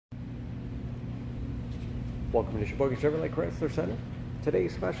Welcome to Sheboygan Chevrolet Chrysler Center.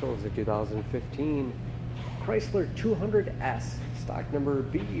 Today's special is the 2015 Chrysler 200S, stock number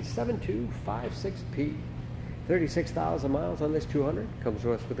B7256P. 36,000 miles on this 200. Comes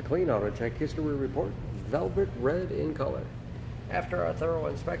to us with a clean auto check history report, velvet red in color. After our thorough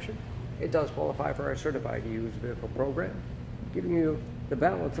inspection, it does qualify for our certified used vehicle program, giving you the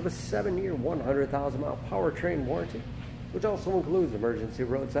balance of a 7-year, 100,000-mile powertrain warranty, which also includes emergency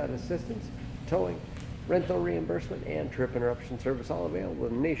roadside assistance, towing, rental reimbursement, and trip interruption service, all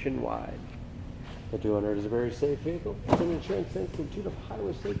available nationwide. The 200 is a very safe vehicle. It's an Insurance Institute of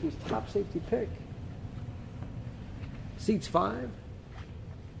Highway Safety's top safety pick. Seats 5.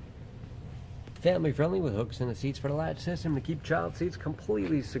 Family friendly with hooks in the seats for the latch system to keep child seats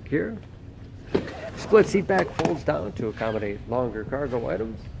completely secure. Split seat back folds down to accommodate longer cargo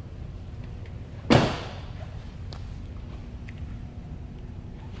items.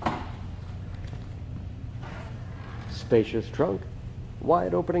 Spacious trunk.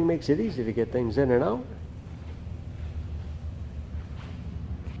 Wide opening makes it easy to get things in and out.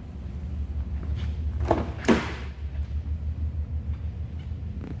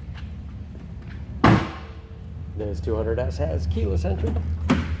 This 200S has keyless entry,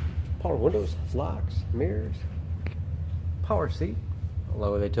 power windows, locks, mirrors, power seat,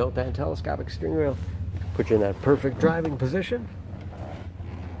 along with a tilt and telescopic steering wheel. Put you in that perfect driving position.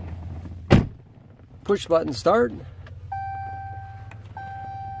 Push button start.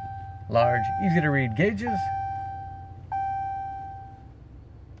 Large, easy to read gauges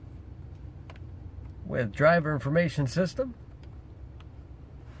with driver information system,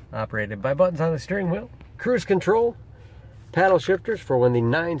 operated by buttons on the steering wheel. Cruise control, paddle shifters for when the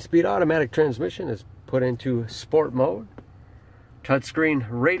 9-speed automatic transmission is put into sport mode. Touchscreen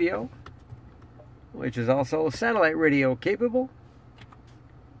radio, which is also satellite radio capable.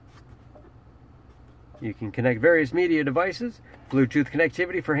 You can connect various media devices, Bluetooth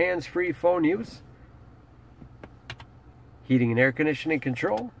connectivity for hands-free phone use, heating and air conditioning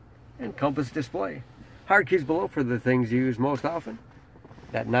control, and compass display. Hard keys below for the things you use most often.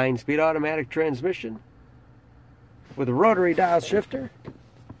 That 9-speed automatic transmission with a rotary dial shifter,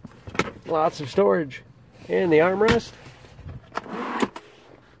 lots of storage in the armrest,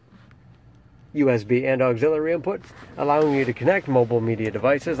 USB and auxiliary input, allowing you to connect mobile media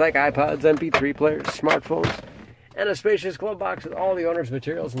devices like iPods, MP3 players, smartphones, and a spacious glove box with all the owner's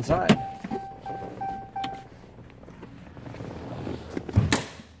materials inside.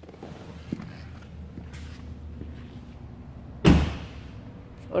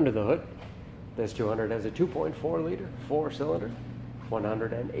 Under the hood, this 200 has a 2.4-liter, 4-cylinder,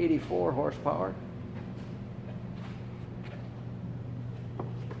 184 horsepower.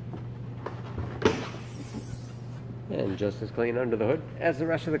 And just as clean under the hood as the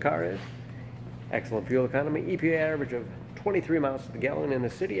rest of the car is. Excellent fuel economy, EPA average of 23 miles to the gallon in the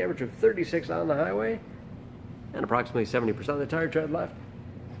city, average of 36 on the highway, and approximately 70% of the tire tread left.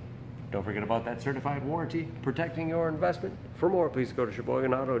 Don't forget about that certified warranty protecting your investment. For more, please go to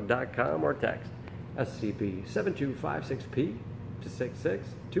SheboyganAuto.com or text SCP-7256P to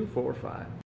 66245.